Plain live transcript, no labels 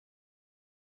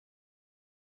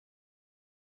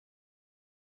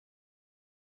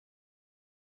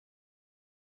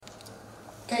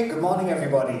Okay, good morning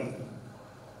everybody.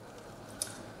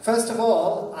 First of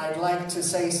all, I'd like to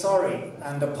say sorry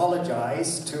and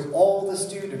apologize to all the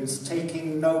students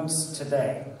taking notes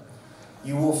today.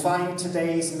 You will find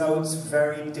today's notes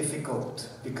very difficult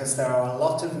because there are a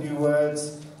lot of new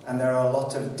words and there are a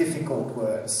lot of difficult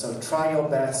words, so try your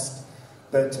best,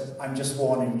 but I'm just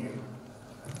warning you.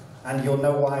 And you'll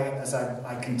know why as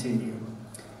I continue.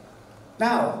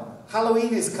 Now,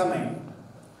 Halloween is coming.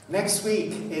 Next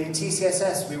week in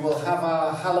TCSS we will have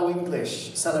our Hallow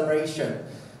English celebration.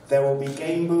 There will be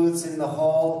game booths in the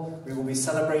hall, we will be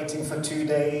celebrating for 2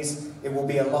 days, it will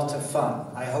be a lot of fun.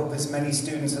 I hope as many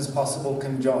students as possible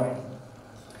can join.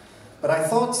 But I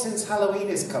thought since Halloween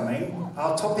is coming,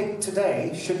 our topic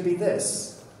today should be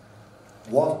this.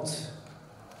 What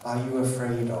are you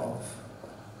afraid of?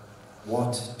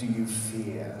 What do you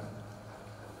fear?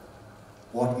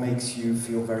 What makes you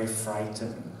feel very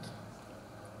frightened?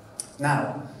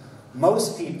 Now,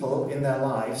 most people in their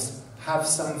lives have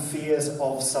some fears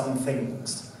of some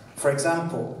things. For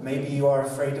example, maybe you are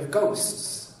afraid of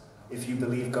ghosts, if you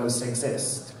believe ghosts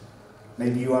exist.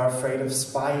 Maybe you are afraid of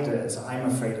spiders. I'm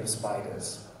afraid of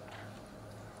spiders.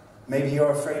 Maybe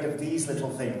you're afraid of these little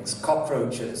things,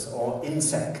 cockroaches or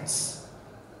insects.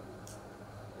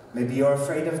 Maybe you're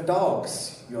afraid of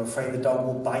dogs. You're afraid the dog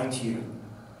will bite you.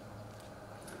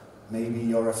 Maybe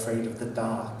you're afraid of the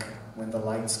dark. When the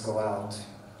lights go out,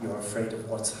 you're afraid of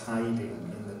what's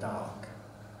hiding in the dark.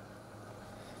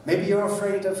 Maybe you're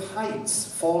afraid of heights,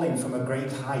 falling from a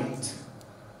great height.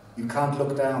 You can't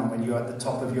look down when you're at the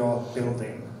top of your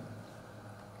building.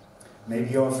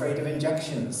 Maybe you're afraid of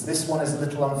injections. This one is a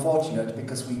little unfortunate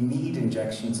because we need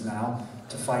injections now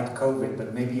to fight COVID,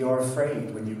 but maybe you're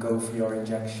afraid when you go for your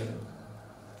injection.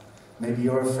 Maybe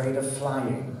you're afraid of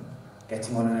flying,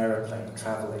 getting on an aeroplane,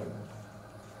 traveling.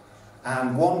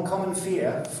 And one common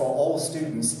fear for all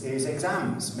students is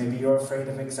exams. Maybe you're afraid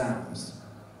of exams.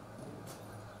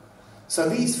 So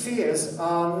these fears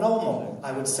are normal.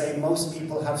 I would say most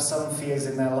people have some fears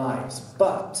in their lives.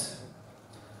 But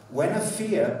when a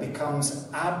fear becomes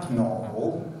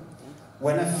abnormal,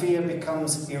 when a fear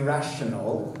becomes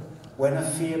irrational, when a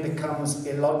fear becomes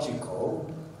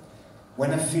illogical,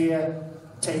 when a fear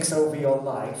takes over your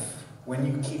life, when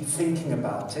you keep thinking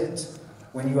about it,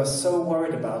 when you are so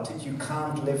worried about it you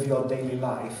can't live your daily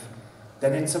life,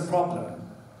 then it's a problem.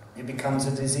 It becomes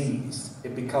a disease.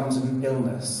 It becomes an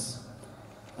illness.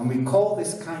 And we call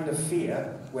this kind of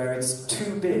fear, where it's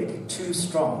too big, too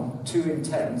strong, too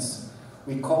intense,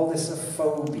 we call this a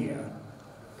phobia.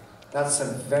 That's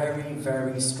a very,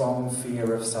 very strong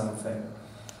fear of something.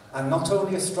 And not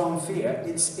only a strong fear,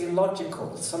 it's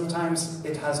illogical. Sometimes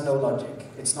it has no logic.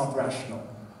 It's not rational.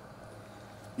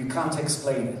 You can't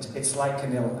explain it. It's like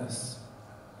an illness.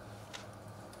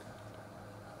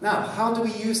 Now, how do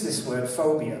we use this word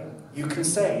phobia? You can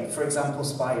say, for example,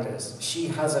 spiders. She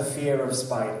has a fear of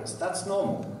spiders. That's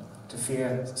normal, to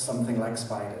fear something like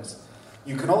spiders.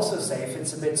 You can also say, if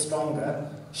it's a bit stronger,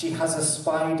 she has a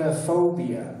spider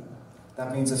phobia.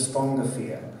 That means a stronger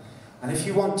fear. And if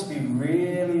you want to be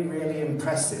really, really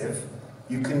impressive,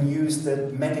 you can use the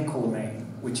medical name,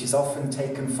 which is often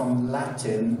taken from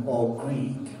Latin or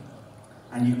Greek.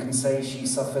 And you can say she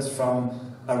suffers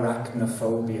from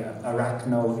arachnophobia.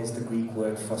 Arachno is the Greek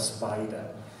word for spider.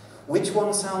 Which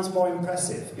one sounds more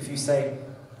impressive? If you say,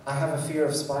 I have a fear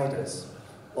of spiders,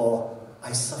 or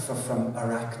I suffer from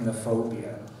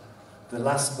arachnophobia. The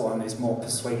last one is more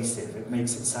persuasive. It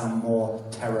makes it sound more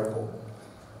terrible.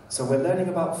 So we're learning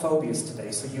about phobias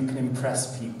today so you can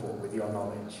impress people with your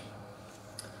knowledge.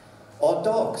 Or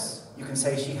dogs. You can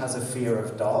say she has a fear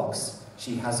of dogs.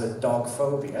 She has a dog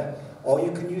phobia. Or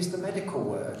you can use the medical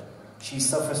word. She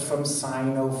suffers from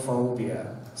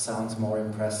cynophobia. Sounds more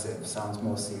impressive, sounds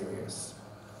more serious.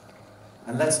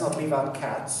 And let's not leave out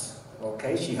cats.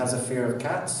 Okay, she has a fear of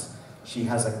cats. She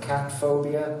has a cat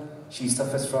phobia. She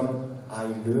suffers from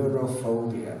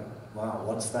ailurophobia. Wow,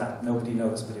 what's that? Nobody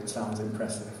knows, but it sounds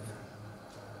impressive.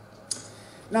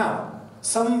 Now,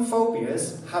 some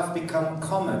phobias have become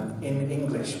common in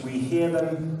English. We hear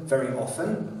them very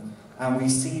often, and we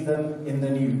see them in the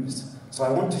news. So I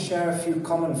want to share a few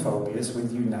common phobias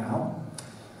with you now.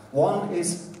 One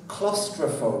is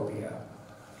claustrophobia.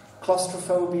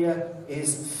 Claustrophobia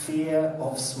is fear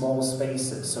of small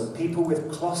spaces. So people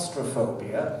with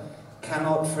claustrophobia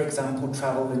cannot, for example,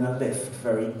 travel in a lift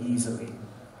very easily.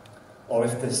 Or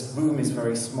if this room is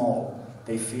very small,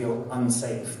 they feel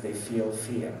unsafe, they feel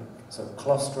fear. So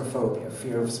claustrophobia,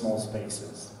 fear of small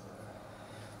spaces.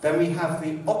 Then we have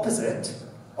the opposite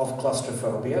of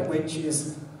claustrophobia, which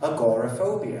is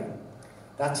agoraphobia.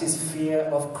 That is fear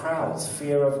of crowds,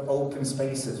 fear of open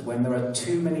spaces. When there are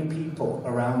too many people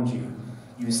around you,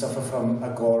 you suffer from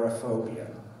agoraphobia.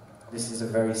 This is a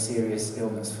very serious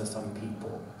illness for some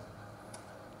people.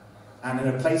 And in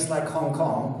a place like Hong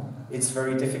Kong, it's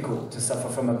very difficult to suffer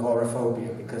from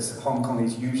agoraphobia because Hong Kong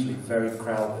is usually very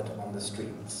crowded on the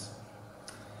streets.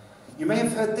 You may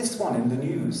have heard this one in the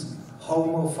news,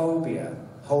 homophobia.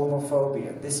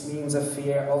 Homophobia. This means a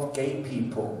fear of gay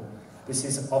people. This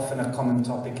is often a common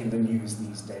topic in the news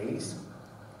these days.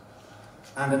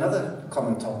 And another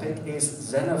common topic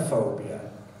is xenophobia.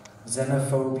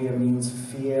 Xenophobia means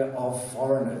fear of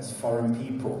foreigners, foreign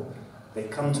people. They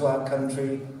come to our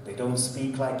country, they don't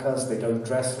speak like us, they don't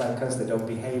dress like us, they don't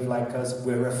behave like us,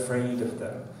 we're afraid of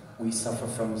them. We suffer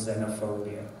from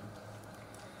xenophobia.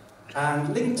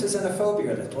 And linked to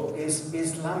xenophobia a little is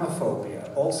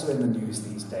Islamophobia, also in the news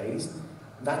these days.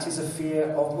 That is a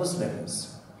fear of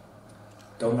Muslims.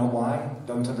 Don't know why,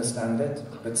 don't understand it,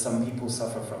 but some people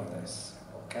suffer from this,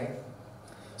 okay?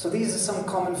 So these are some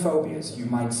common phobias you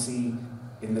might see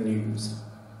in the news.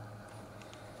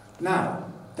 Now,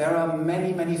 there are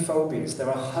many, many phobias. There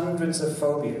are hundreds of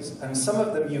phobias, and some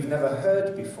of them you've never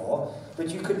heard before, but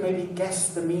you could maybe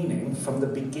guess the meaning from the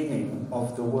beginning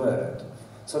of the word.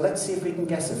 So let's see if we can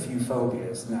guess a few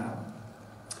phobias now.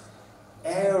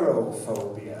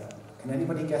 Aerophobia. Can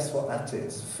anybody guess what that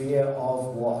is? Fear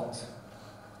of what?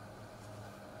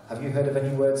 Have you heard of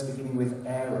any words beginning with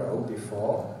aero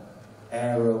before?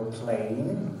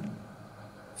 Aeroplane.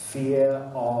 Fear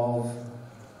of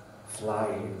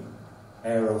flying.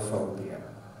 Aerophobia.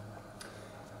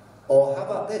 Or how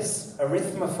about this?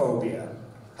 Arithmophobia.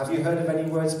 Have you heard of any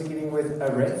words beginning with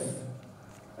arith?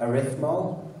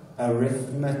 Arithmo?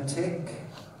 Arithmetic?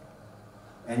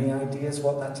 Any ideas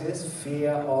what that is?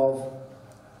 Fear of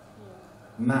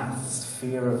maths,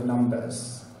 fear of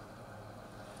numbers.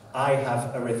 I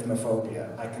have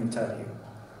arithmophobia, I can tell you.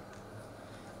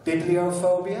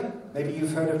 Bibliophobia, maybe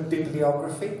you've heard of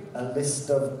bibliography, a list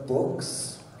of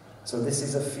books. So this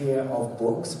is a fear of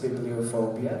books,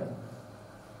 bibliophobia.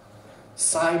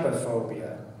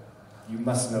 Cyberphobia, you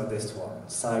must know this one,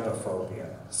 cyberphobia,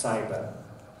 cyber.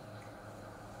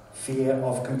 Fear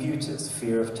of computers,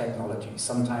 fear of technology.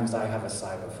 Sometimes I have a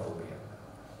cyberphobia.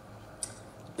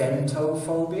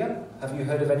 Dentophobia, have you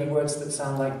heard of any words that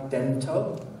sound like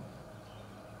dento?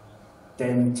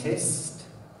 Dentist,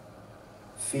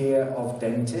 fear of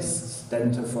dentists,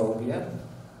 dentophobia.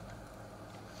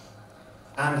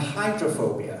 And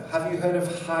hydrophobia. Have you heard of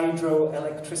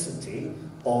hydroelectricity?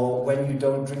 Or when you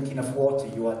don't drink enough water,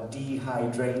 you are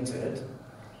dehydrated.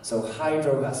 So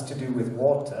hydro has to do with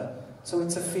water, so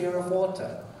it's a fear of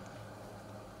water.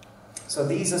 So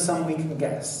these are some we can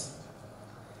guess.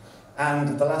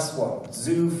 And the last one,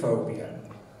 zoophobia.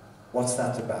 What's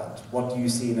that about? What do you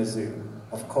see in a zoo?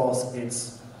 Of course,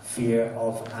 it's fear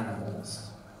of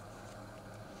animals.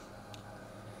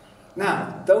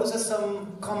 Now, those are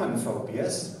some common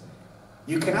phobias.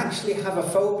 You can actually have a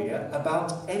phobia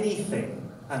about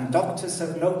anything, and doctors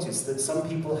have noticed that some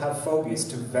people have phobias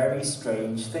to very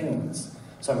strange things.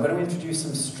 So I'm going to introduce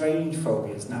some strange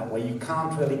phobias now, where you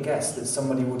can't really guess that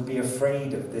somebody would be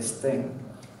afraid of this thing.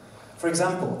 For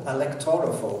example,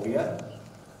 electorophobia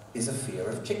is a fear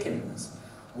of chickens.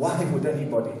 Why would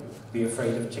anybody be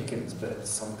afraid of chickens? But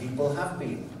some people have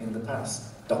been in the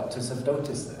past. Doctors have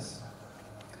noticed this.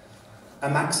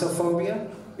 Amaxophobia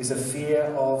is a fear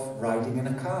of riding in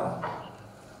a car.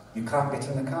 You can't get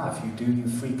in the car. If you do, you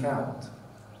freak out.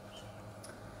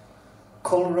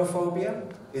 Coulrophobia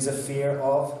is a fear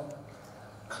of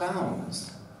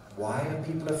clowns. Why are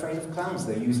people afraid of clowns?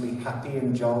 They're usually happy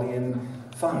and jolly and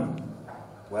fun.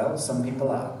 Well, some people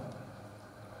are.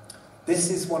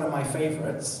 This is one of my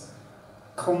favourites.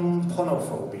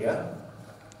 Componophobia.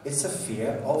 It's a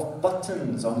fear of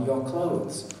buttons on your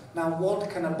clothes. Now, what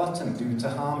can a button do to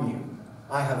harm you?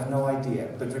 I have no idea.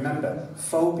 But remember,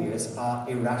 phobias are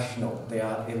irrational. They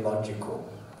are illogical.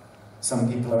 Some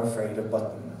people are afraid of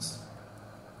buttons.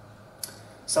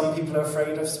 Some people are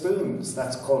afraid of spoons.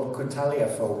 That's called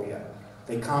coutaleophobia.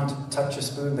 They can't touch a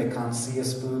spoon, they can't see a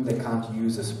spoon, they can't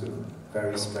use a spoon.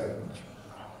 Very strange.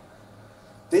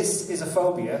 This is a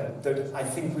phobia that I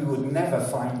think we would never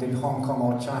find in Hong Kong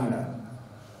or China.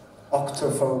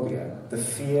 Octophobia, the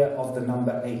fear of the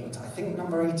number 8. I think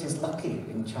number 8 is lucky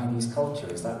in Chinese culture,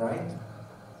 is that right?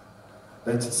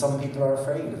 But some people are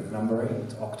afraid of number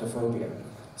 8, octophobia.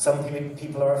 Some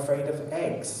people are afraid of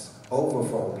eggs,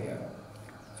 ovophobia.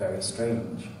 Very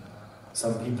strange.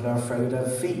 Some people are afraid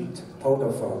of feet,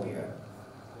 podophobia.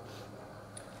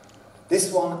 This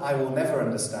one I will never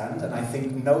understand, and I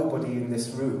think nobody in this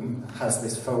room has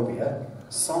this phobia,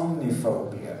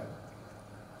 somniphobia.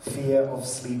 Fear of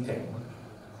sleeping.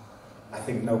 I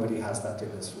think nobody has that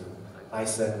in this room. I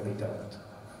certainly don't.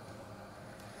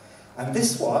 And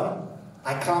this one,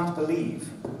 I can't believe.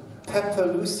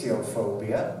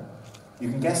 Pepperluciophobia. You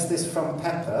can guess this from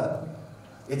pepper.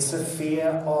 It's a fear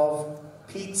of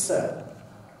pizza.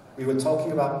 We were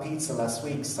talking about pizza last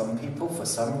week. Some people, for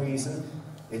some reason,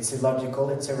 it's illogical,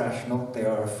 it's irrational, they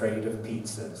are afraid of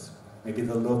pizzas. Maybe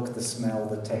the look, the smell,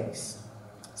 the taste.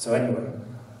 So anyway,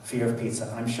 fear of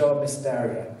pizza. I'm sure Miss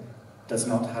Daria does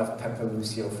not have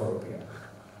pepperluciophobia.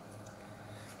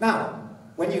 Now,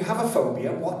 when you have a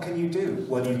phobia, what can you do?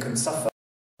 Well, you can suffer,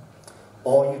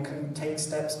 or you can take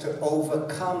steps to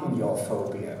overcome your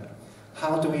phobia.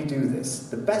 How do we do this?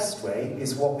 The best way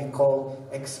is what we call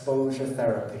exposure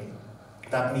therapy.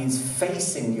 That means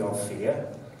facing your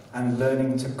fear and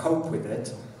learning to cope with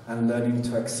it and learning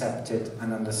to accept it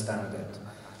and understand it.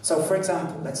 So, for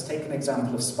example, let's take an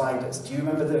example of spiders. Do you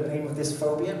remember the name of this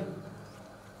phobia?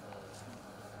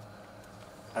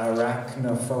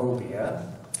 Arachnophobia,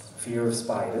 fear of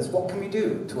spiders. What can we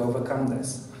do to overcome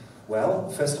this? Well,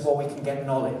 first of all, we can get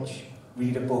knowledge.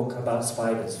 Read a book about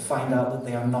spiders. Find out that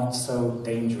they are not so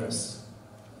dangerous.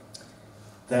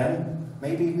 Then,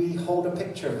 maybe we hold a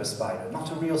picture of a spider. Not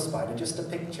a real spider, just a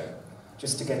picture.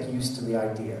 Just to get used to the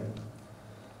idea.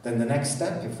 Then the next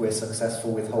step, if we're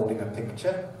successful with holding a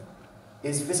picture,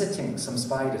 is visiting some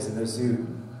spiders in a zoo.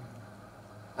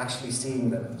 Actually seeing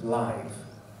them live.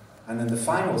 And then the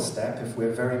final step, if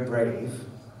we're very brave,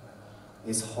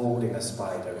 is holding a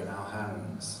spider in our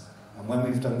hands. And when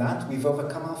we've done that, we've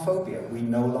overcome our phobia. We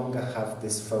no longer have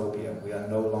this phobia. We are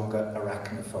no longer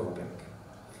arachnophobic.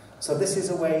 So this is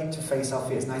a way to face our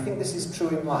fears. And I think this is true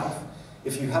in life.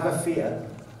 If you have a fear,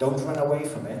 don't run away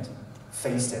from it.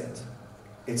 Face it.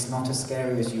 It's not as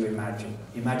scary as you imagine.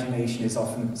 Imagination is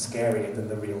often scarier than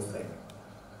the real thing.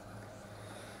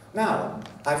 Now,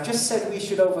 I've just said we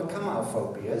should overcome our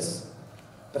phobias,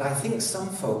 but I think some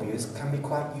phobias can be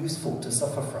quite useful to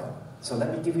suffer from. So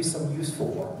let me give you some useful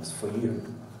ones for you.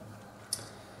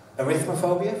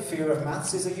 Arithmophobia, fear of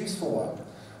maths, is a useful one.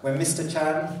 When Mr.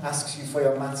 Chan asks you for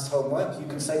your maths homework, you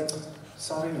can say,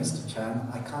 sorry, Mr. Chan,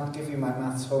 I can't give you my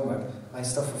maths homework. I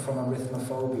suffer from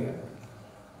arithmophobia.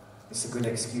 It's a good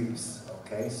excuse,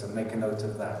 okay? So make a note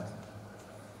of that.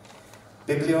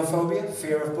 Bibliophobia,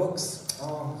 fear of books.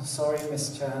 Oh, sorry,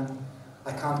 Miss Chan.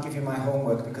 I can't give you my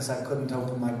homework because I couldn't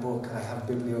open my book. I have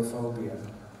bibliophobia.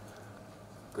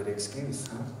 Good excuse,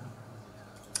 huh?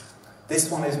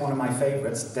 This one is one of my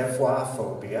favorites,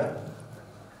 devoirphobia.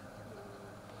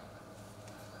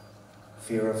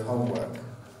 Fear of homework.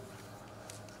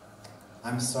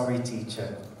 I'm sorry,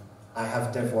 teacher. I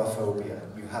have devoirphobia.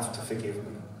 You have to forgive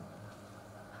me.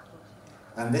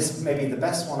 And this may be the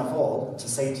best one of all to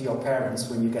say to your parents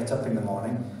when you get up in the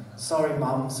morning, sorry,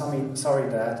 Mum, sorry,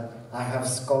 Dad, I have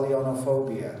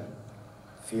scolionophobia,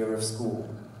 fear of school.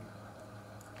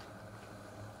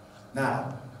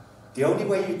 Now, the only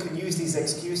way you can use these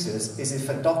excuses is if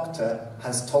a doctor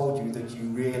has told you that you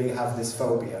really have this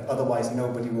phobia. Otherwise,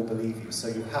 nobody will believe you. So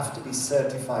you have to be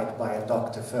certified by a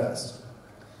doctor first.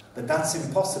 But that's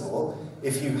impossible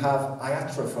if you have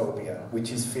iatrophobia,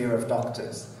 which is fear of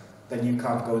doctors. Then you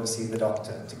can't go and see the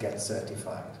doctor to get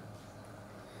certified.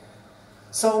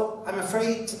 So I'm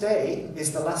afraid today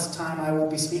is the last time I will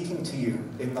be speaking to you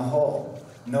in the hall.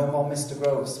 No more Mr.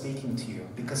 Grove speaking to you,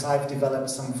 because I've developed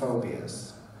some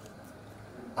phobias.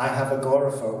 I have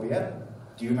agoraphobia.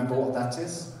 Do you remember what that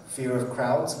is? Fear of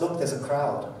crowds. Look, there's a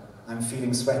crowd. I'm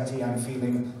feeling sweaty, I'm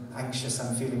feeling anxious,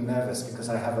 I'm feeling nervous because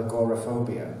I have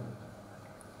agoraphobia.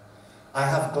 I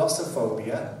have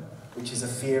glossophobia, which is a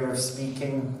fear of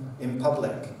speaking in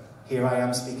public. Here I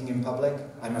am speaking in public,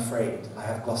 I'm afraid. I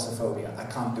have glossophobia. I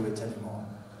can't do it anymore.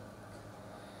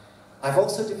 I've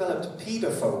also developed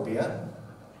paedophobia,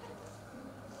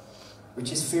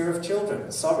 which is fear of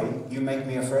children. Sorry, you make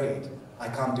me afraid. I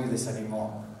can't do this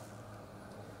anymore.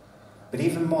 But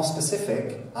even more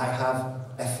specific, I have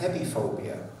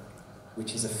ephebiphobia,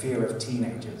 which is a fear of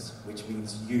teenagers, which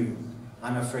means you.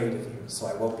 I'm afraid of you, so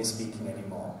I won't be speaking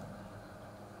anymore.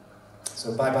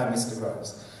 So bye-bye, Mr.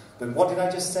 Groves. But what did I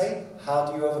just say? How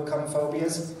do you overcome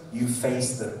phobias? You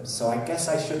face them. So I guess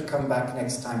I should come back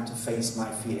next time to face my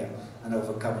fear and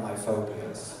overcome my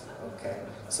phobias. Okay?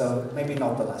 So maybe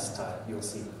not the last time, you'll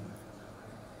see.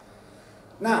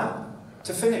 Now,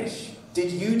 to finish,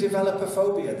 did you develop a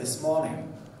phobia this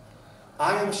morning?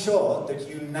 I am sure that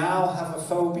you now have a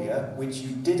phobia which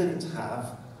you didn't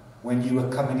have when you were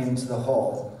coming into the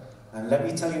hall. And let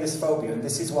me tell you this phobia, and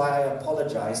this is why I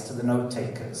apologize to the note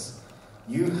takers.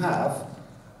 You have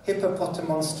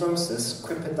hippopotamonstrosis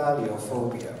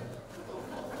quipedaliophobia.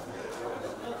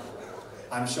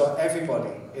 I'm sure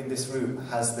everybody in this room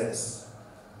has this.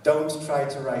 Don't try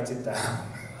to write it down.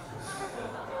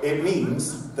 It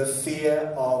means the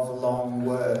fear of long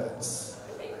words.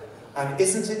 And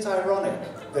isn't it ironic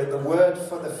that the word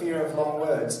for the fear of long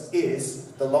words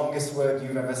is the longest word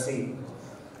you've ever seen?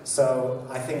 So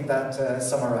I think that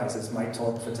summarizes my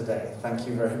talk for today. Thank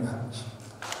you very much.